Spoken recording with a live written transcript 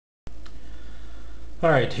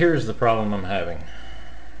Alright, here's the problem I'm having.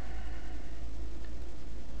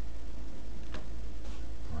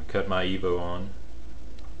 I cut my Evo on,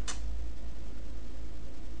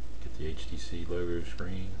 get the HTC logo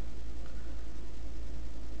screen,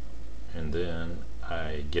 and then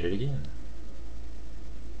I get it again.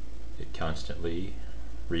 It constantly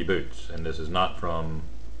reboots, and this is not from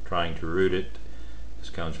trying to root it. This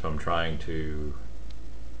comes from trying to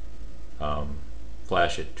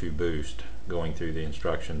flash it to boost, going through the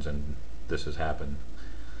instructions, and this has happened.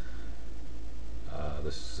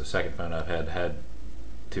 This is the second phone I've had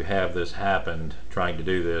to have this happened trying to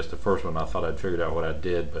do this. The first one I thought I'd figured out what I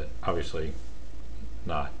did, but obviously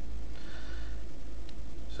not.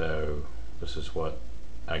 So this is what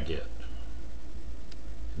I get,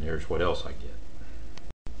 and here's what else I get.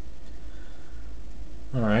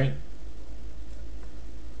 Alright,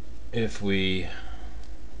 if we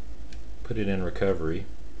put it in recovery,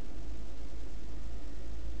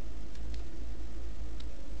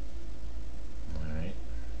 alright,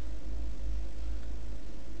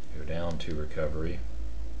 go down to recovery,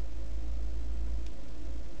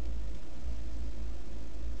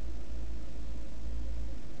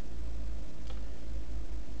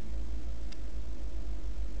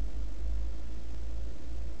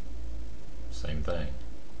 same thing,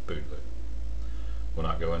 Bootloop will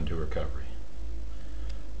not go into recovery.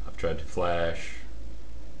 I've tried to flash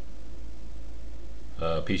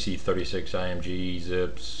PC36 IMG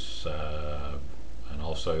zips, and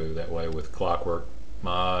also that way with Clockwork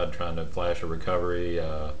mod, trying to flash a recovery.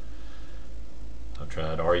 I've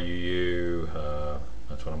tried RUU,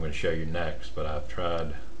 that's what I'm going to show you next, but I've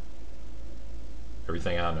tried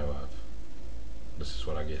everything I know of. This is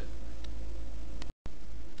what I get.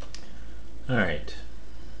 Alright,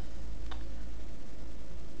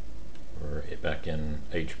 we're back in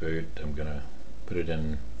HBoot. I'm going to put it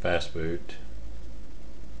in fastboot.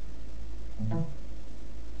 As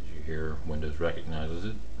you hear, Windows recognizes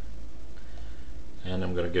it. And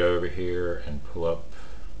I'm going to go over here and pull up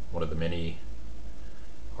one of the many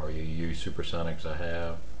RUU supersonics I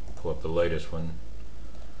have. Pull up the latest one.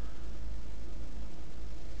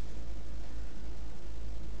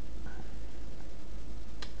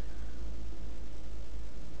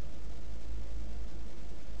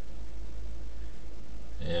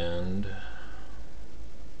 And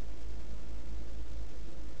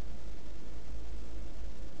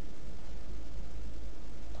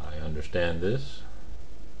I understand this.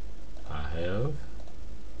 I have.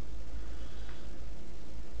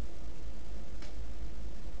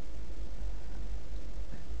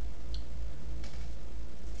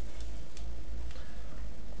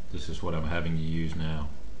 This is what I'm having to use now.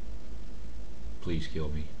 Please kill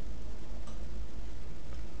me.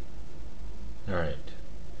 Alright.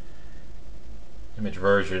 Image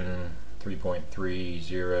version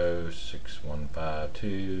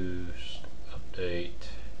 3.306152. Update.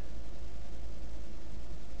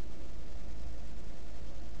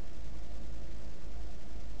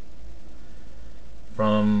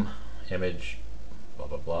 From image blah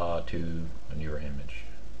blah blah to a newer image.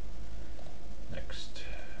 Next.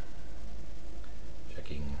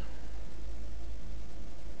 Checking.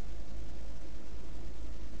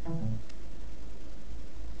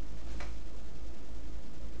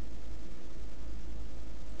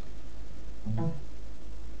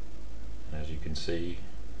 As you can see,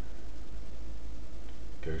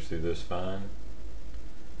 goes through this fine.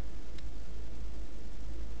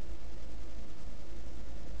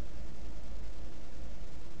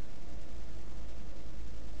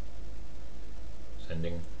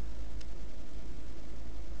 Sending.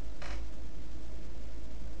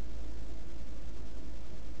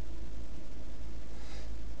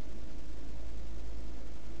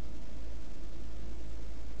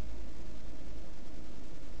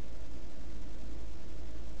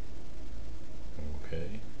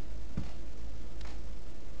 Okay.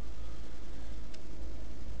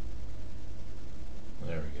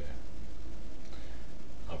 There we go.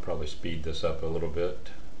 I'll probably speed this up a little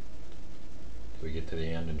bit till we get to the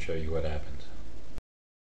end and show you what happens.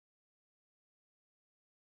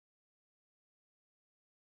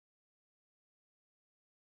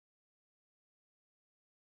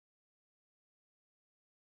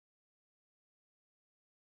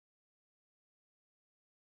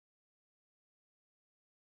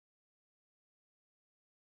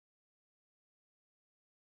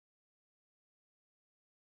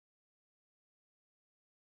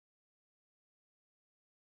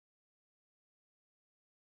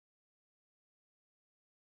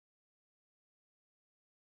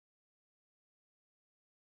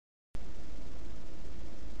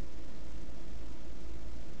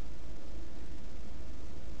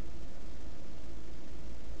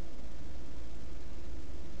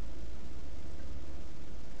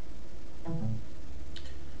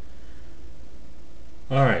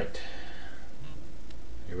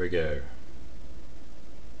 go.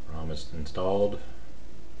 ROM is installed.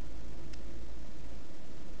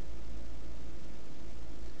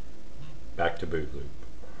 Back to Bootloop.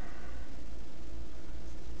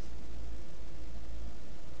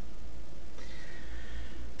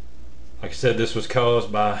 Like I said, this was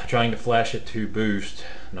caused by trying to flash it to boost,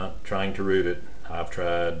 not trying to root it. I've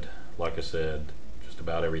tried, like I said, just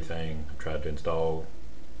about everything. I've tried to install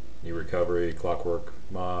new recovery, clockwork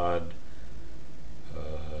mod,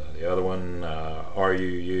 the other one,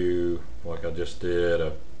 RUU, like I just did,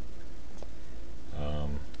 a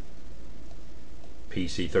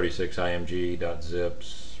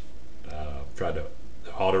PC36img.zips. Tried the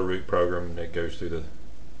auto root program that goes through the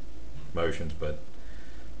motions, but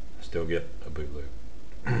I still get a boot loop.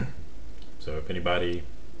 So if anybody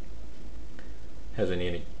has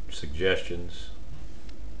any suggestions,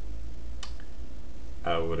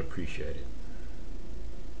 I would appreciate it.